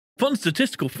Fun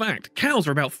statistical fact, cows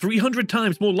are about 300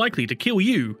 times more likely to kill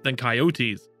you than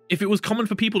coyotes. If it was common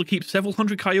for people to keep several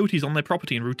hundred coyotes on their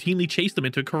property and routinely chase them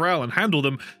into a corral and handle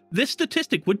them, this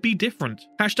statistic would be different.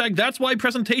 Hashtag that's why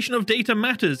presentation of data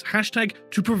matters. Hashtag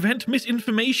to prevent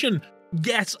misinformation.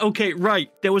 Yes, okay,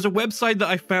 right. There was a website that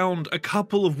I found a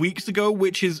couple of weeks ago,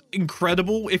 which is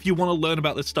incredible if you want to learn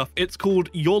about this stuff. It's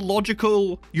called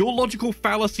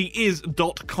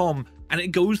yourlogicalfallacyis.com, and it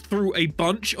goes through a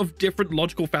bunch of different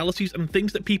logical fallacies and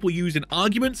things that people use in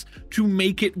arguments to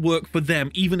make it work for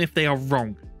them, even if they are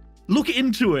wrong. Look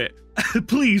into it.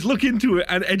 Please look into it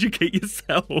and educate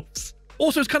yourselves.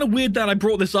 Also, it's kind of weird that I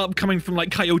brought this up coming from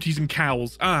like coyotes and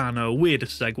cows. I know,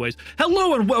 weirdest segues.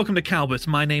 Hello and welcome to Kalbus.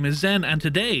 My name is Zen, and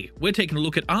today we're taking a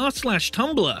look at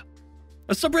r/Tumblr,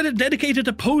 a subreddit dedicated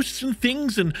to posts and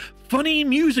things and funny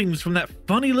musings from that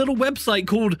funny little website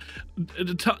called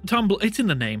Tumblr. It's in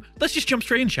the name. Let's just jump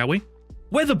straight in, shall we?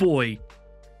 Weatherboy.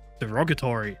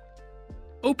 Derogatory.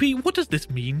 OP, what does this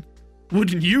mean?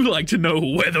 Wouldn't you like to know,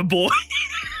 Weatherboy?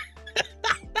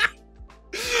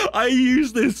 I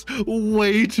use this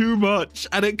way too much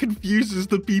and it confuses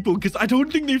the people because I don't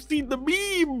think they've seen the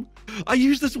meme. I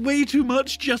use this way too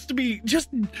much just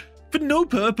for no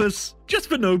purpose. Just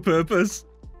for no purpose.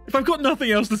 If I've got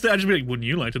nothing else to say, I'd just be like, wouldn't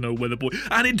you like to know, Weatherboy?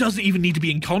 And it doesn't even need to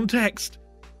be in context.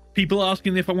 People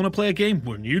asking if I want to play a game.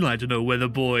 Wouldn't you like to know,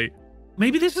 Weatherboy?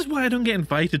 Maybe this is why I don't get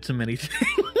invited to many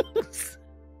things.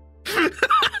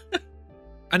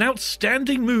 An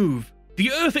outstanding move. The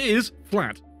Earth is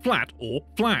flat, flat, or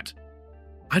flat.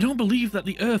 I don't believe that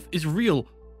the Earth is real.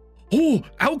 Oh,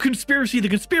 out-conspiracy the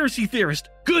conspiracy theorist.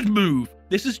 Good move.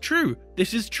 This is true.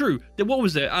 This is true. What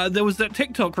was it? There was that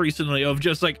TikTok recently of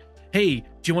just like, hey, do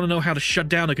you want to know how to shut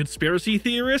down a conspiracy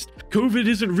theorist? COVID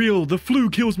isn't real. The flu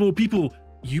kills more people.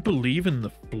 You believe in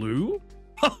the flu?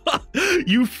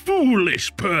 You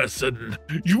foolish person.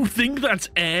 You think that's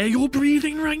air you're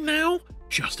breathing right now?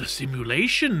 Just a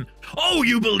simulation. Oh,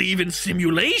 you believe in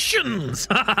simulations?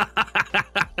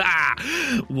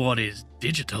 What is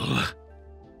digital?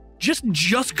 Just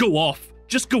go off.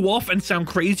 Just go off and sound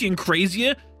crazy and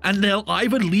crazier, and they'll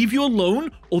either leave you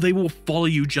alone or they will follow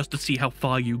you just to see how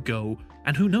far you go.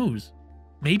 And who knows?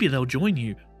 Maybe they'll join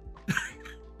you.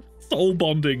 Soul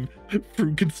bonding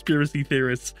through conspiracy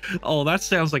theorists. Oh, that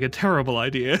sounds like a terrible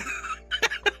idea.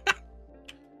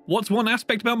 What's one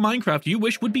aspect about Minecraft you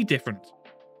wish would be different?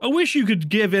 I wish you could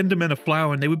give Endermen a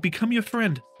flower and they would become your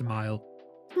friend. Smile.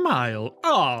 Smile.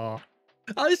 Aww.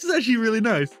 Oh, this is actually really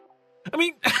nice. I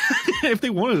mean, if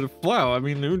they wanted a flower, I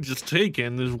mean, they would just take it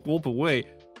and just walk away.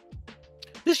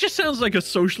 This just sounds like a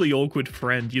socially awkward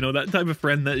friend, you know, that type of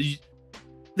friend that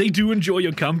they do enjoy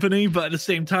your company, but at the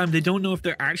same time, they don't know if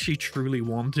they're actually truly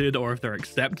wanted or if they're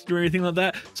accepted or anything like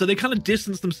that. So they kind of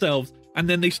distance themselves and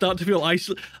then they start to feel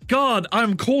isolated. God,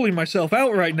 I'm calling myself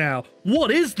out right now.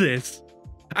 What is this?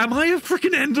 Am I a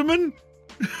freaking Enderman?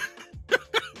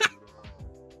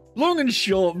 Long and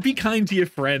short, be kind to your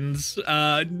friends.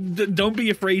 Don't be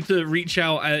afraid to reach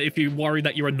out if you worry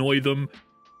that you annoy them.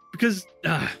 Because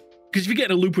if you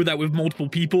get in a loop with that with multiple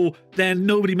people, then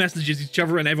nobody messages each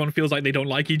other and everyone feels like they don't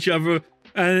like each other.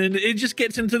 And it just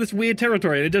gets into this weird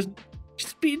territory. And it just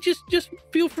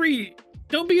feel free.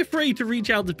 Don't be afraid to reach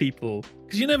out to people.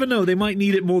 Because you never know, they might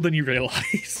need it more than you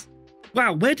realize.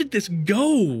 Wow, where did this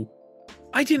go?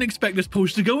 I didn't expect this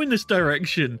post to go in this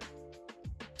direction.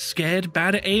 Scared,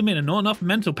 bad at aiming, and not enough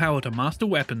mental power to master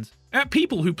weapons. At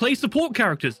people who play support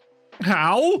characters.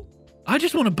 How? I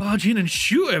just want to barge in and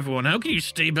shoot everyone. How can you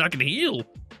stay back and heal?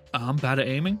 I'm bad at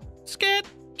aiming. Scared.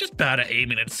 Just bad at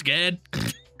aiming and scared.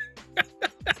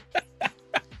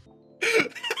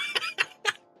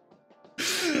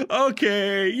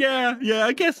 Okay, yeah,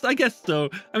 I guess so.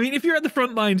 I mean, if you're at the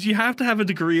front lines, you have to have a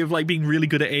degree of like being really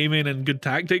good at aiming and good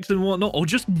tactics and whatnot, or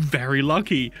just very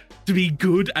lucky to be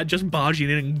good at just barging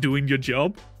in and doing your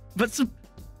job. But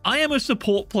I am a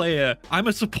support player. I'm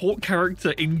a support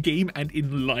character in game and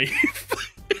in life.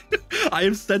 I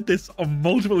have said this on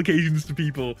multiple occasions to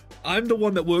people. I'm the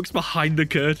one that works behind the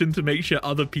curtain to make sure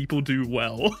other people do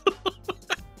well.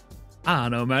 I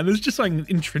don't know, man. There's just something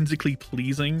intrinsically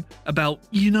pleasing about,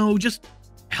 you know, just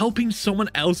helping someone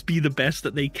else be the best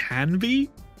that they can be.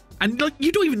 And like,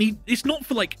 you don't even need, it's not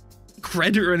for like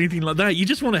credit or anything like that. You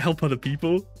just want to help other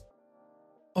people.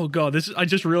 Oh God, I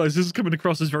just realized this is coming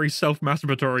across as very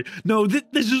self-masturbatory. No, this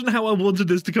isn't how I wanted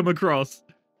this to come across.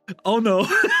 Oh no.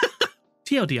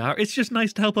 TLDR, it's just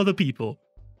nice to help other people.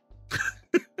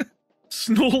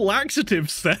 Snore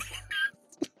laxatives set.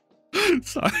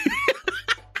 Sorry.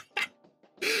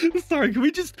 Sorry, can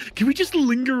we just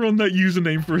linger on that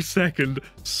username for a second?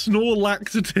 Snore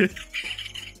laxative.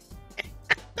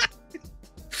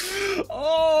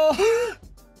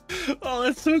 Oh,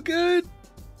 that's so good.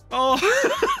 Oh.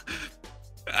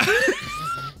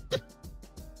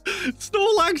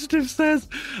 Snore Laxative says,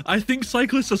 I think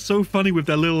cyclists are so funny with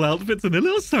their little outfits and their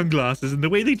little sunglasses and the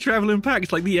way they travel in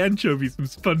packs like the anchovies from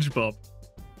SpongeBob.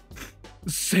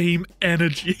 Same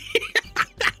energy.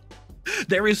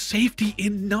 There is safety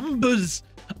in numbers.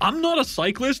 I'm not a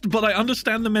cyclist, but I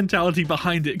understand the mentality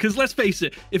behind it. Because let's face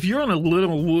it, if you're on a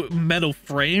little metal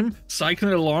frame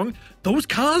cycling along, those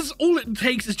cars, all it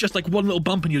takes is just like one little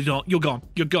bump and you're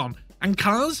gone. And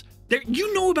cars,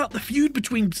 you know about the feud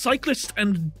between cyclists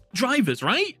and drivers,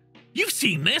 right? You've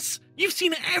seen this. You've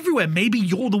seen it everywhere. Maybe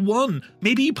you're the one.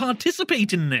 Maybe you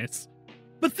participate in this.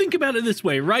 But think about it this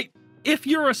way, right? If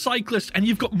you're a cyclist and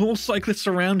you've got more cyclists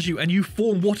around you and you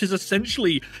form what is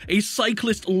essentially a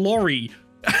cyclist lorry,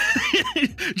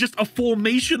 just a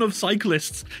formation of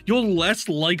cyclists, you're less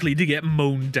likely to get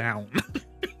mown down.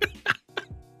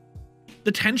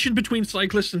 The tension between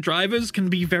cyclists and drivers can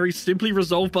be very simply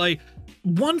resolved by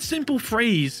one simple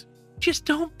phrase. Just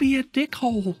don't be a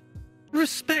dickhole.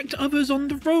 Respect others on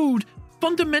the road.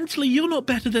 Fundamentally, you're not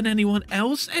better than anyone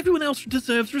else. Everyone else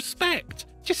deserves respect.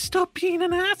 Just stop being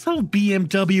an asshole,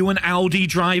 BMW and Audi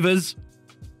drivers.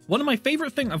 One of my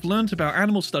favorite things I've learned about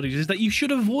animal studies is that you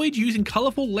should avoid using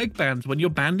colorful leg bands when you're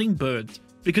banding birds,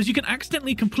 because you can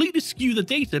accidentally completely skew the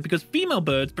data because female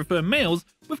birds prefer males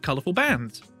with colorful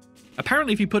bands.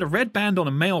 Apparently, if you put a red band on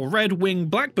a male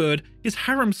red-winged blackbird, his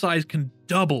harem size can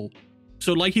double.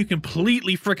 So like you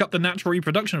completely frick up the natural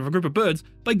reproduction of a group of birds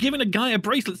by giving a guy a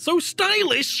bracelet so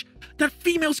stylish that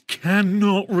females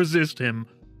cannot resist him.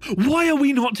 Why are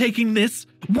we not taking this?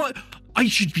 What? I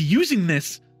should be using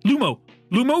this. Lumo?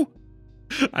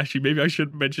 Actually, maybe I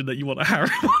shouldn't mention that you want a harem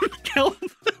on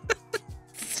Kalbus.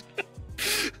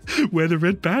 Wear the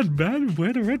red band, man.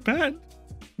 Wear the red band.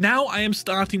 Now I am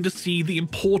starting to see the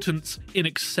importance in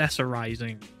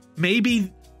accessorizing.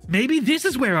 Maybe this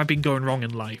is where I've been going wrong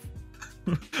in life.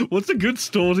 What's a good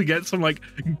store to get some like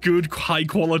good high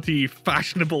quality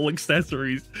fashionable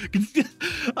accessories?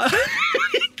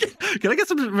 Can I get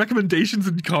some recommendations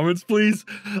in comments, please?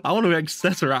 I want to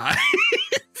accessorize.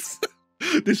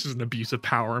 This is an abuse of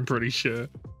power, I'm pretty sure.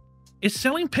 Is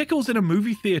selling pickles in a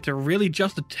movie theater really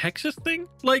just a Texas thing?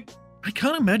 Like, I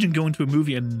can't imagine going to a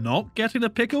movie and not getting a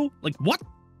pickle. Like, what?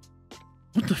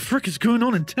 What the frick is going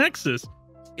on in Texas?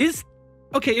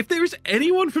 Okay, if there's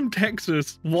anyone from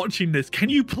Texas watching this, can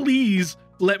you please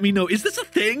let me know? Is this a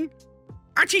thing?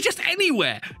 Actually, just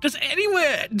anywhere. Does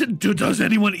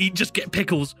anyone just get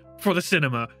pickles for the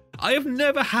cinema? I have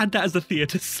never had that as a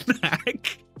theater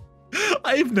snack.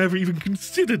 I have never even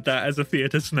considered that as a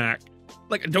theater snack.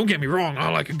 Like, don't get me wrong, I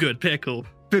like a good pickle.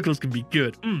 Pickles can be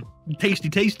good.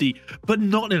 Tasty, but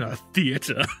not in a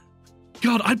theater.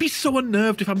 God, I'd be so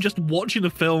unnerved if I'm just watching a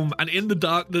film and in the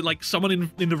dark, that like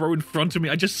someone in the row in front of me,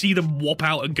 I just see them whop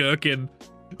out a gherkin.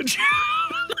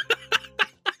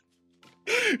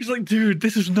 He's like, dude,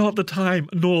 this is not the time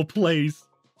nor place.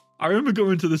 I remember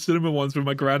going to the cinema once with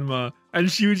my grandma,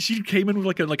 and she came in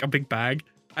with like a big bag,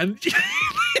 and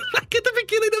like at the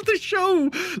beginning of the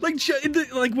show,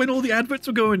 like when all the adverts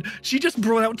were going, she just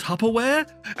brought out Tupperware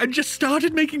and just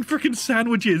started making freaking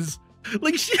sandwiches.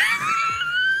 Like she.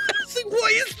 Like,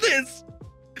 what is this?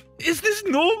 Is this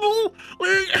normal?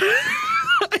 Like,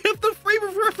 I have the frame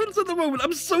of reference at the moment.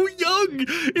 I'm so young.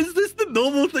 Is this the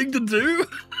normal thing to do?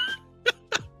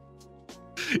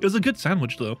 It was a good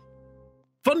sandwich, though.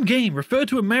 Fun game referred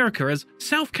to America as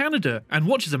South Canada and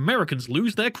watches Americans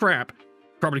lose their crap.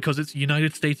 Probably because it's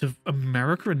United States of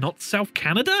America and not South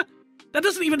Canada? That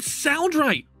doesn't even sound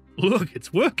right. Look,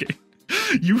 it's working.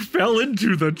 You fell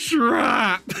into the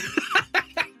trap.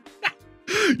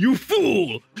 You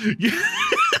fool!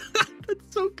 That's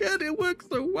so good. It works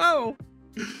so well.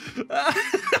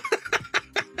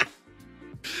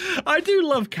 I do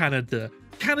love Canada.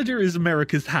 Canada is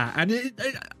America's hat, and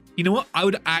you know what? I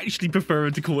would actually prefer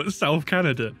to call it South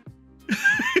Canada.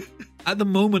 At the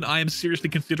moment, I am seriously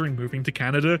considering moving to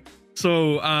Canada.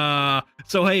 So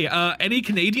hey, any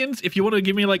Canadians, if you want to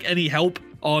give me like any help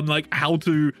on like how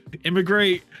to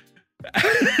immigrate.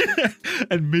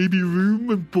 And maybe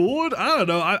room and board? I don't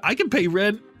know. I can pay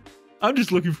rent. I'm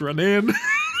just looking for a name.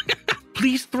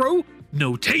 Please throw.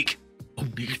 No take.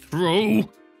 Only throw.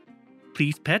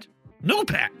 Please pet. No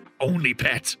pet. Only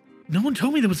pet. No one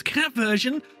told me there was a cat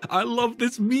version. I love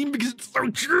this meme because it's so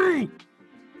true.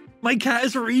 My cat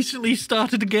has recently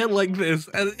started to get like this.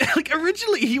 And like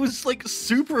originally he was like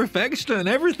super affectionate and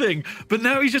everything. But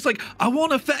now he's just like, I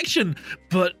want affection,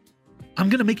 but I'm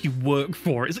going to make you work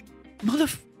for it. It's like,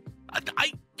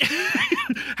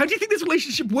 how do you think this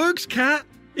relationship works, cat?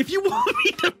 If you want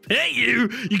me to pet you,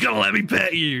 you gotta let me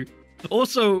pet you.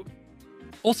 Also,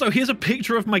 Also, here's a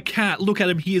picture of my cat. Look at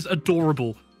him. He is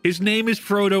adorable. His name is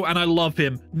Frodo, and I love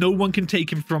him. No one can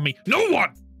take him from me. No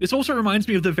one! This also reminds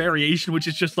me of the variation, which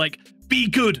is just like, be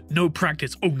good. No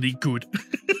practice, only good.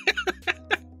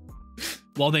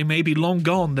 While they may be long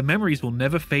gone, the memories will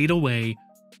never fade away.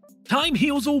 Time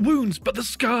heals all wounds, but the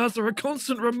scars are a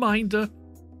constant reminder.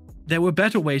 There were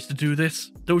better ways to do this.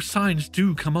 Those signs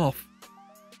do come off.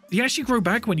 They actually grow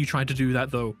back when you try to do that,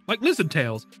 though. Like Lizard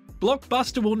Tails.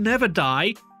 Blockbuster will never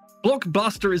die.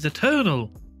 Blockbuster is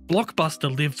eternal.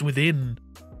 Blockbuster lives within.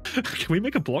 Can we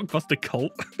make a Blockbuster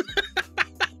cult?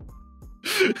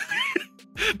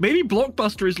 Maybe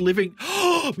Blockbuster is living...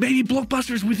 Maybe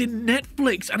Blockbuster is within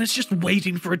Netflix and it's just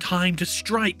waiting for a time to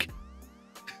strike.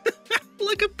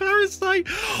 Like a parasite.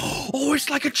 Oh, it's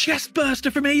like a chest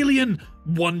burster from Alien.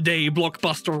 One day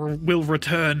Blockbuster will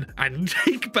return and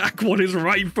take back what is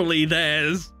rightfully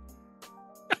theirs.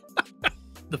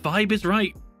 The vibe is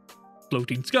right.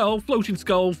 Floating skull, floating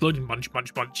munch,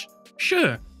 munch, munch.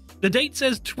 Sure, the date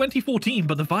says 2014,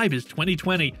 but the vibe is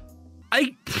 2020.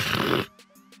 I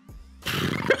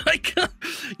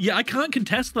can't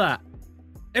contest that.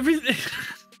 Everything...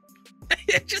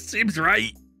 It just seems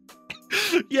right.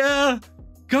 Yeah.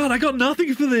 God, I got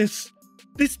nothing for this.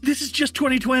 This is just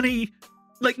 2020.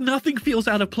 Like, nothing feels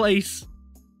out of place.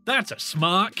 That's a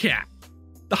smart cat.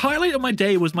 The highlight of my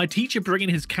day was my teacher bringing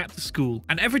his cat to school,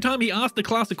 and every time he asked the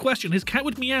class a question, his cat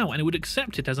would meow and it would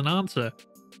accept it as an answer.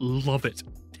 Love it.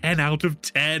 10 out of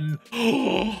 10.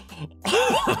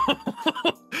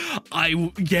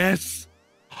 Yes.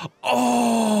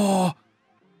 Oh,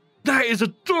 that is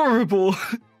adorable.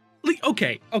 Like,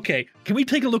 okay. Can we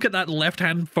take a look at that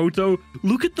left-hand photo?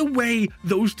 Look at the way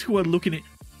those two are looking at.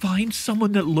 Find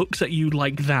someone that looks at you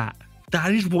like that.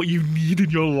 That is what you need in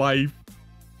your life.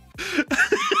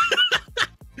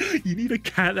 You need a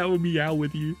cat that will meow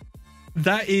with you.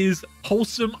 That is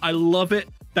wholesome. I love it.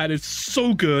 That is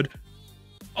so good.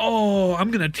 Oh,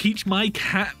 I'm gonna teach my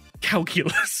cat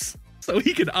calculus so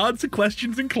he can answer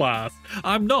questions in class.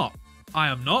 I am not.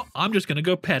 I'm just gonna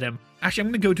go pet him. Actually, I'm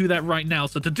gonna go do that right now.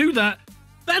 So to do that,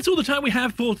 that's all the time we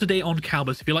have for today on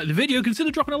Kalbus. If you like the video, consider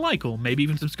dropping a like or maybe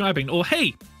even subscribing. Or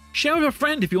hey, share with a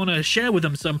friend if you want to share with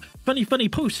them some funny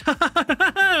posts.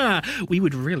 We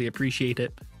would really appreciate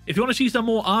it. If you want to see some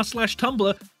more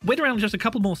r/Tumblr, wait around just a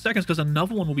couple more seconds because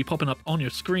another one will be popping up on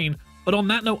your screen. But on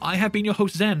that note, I have been your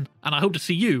host Zen, and I hope to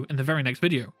see you in the very next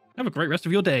video. Have a great rest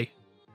of your day.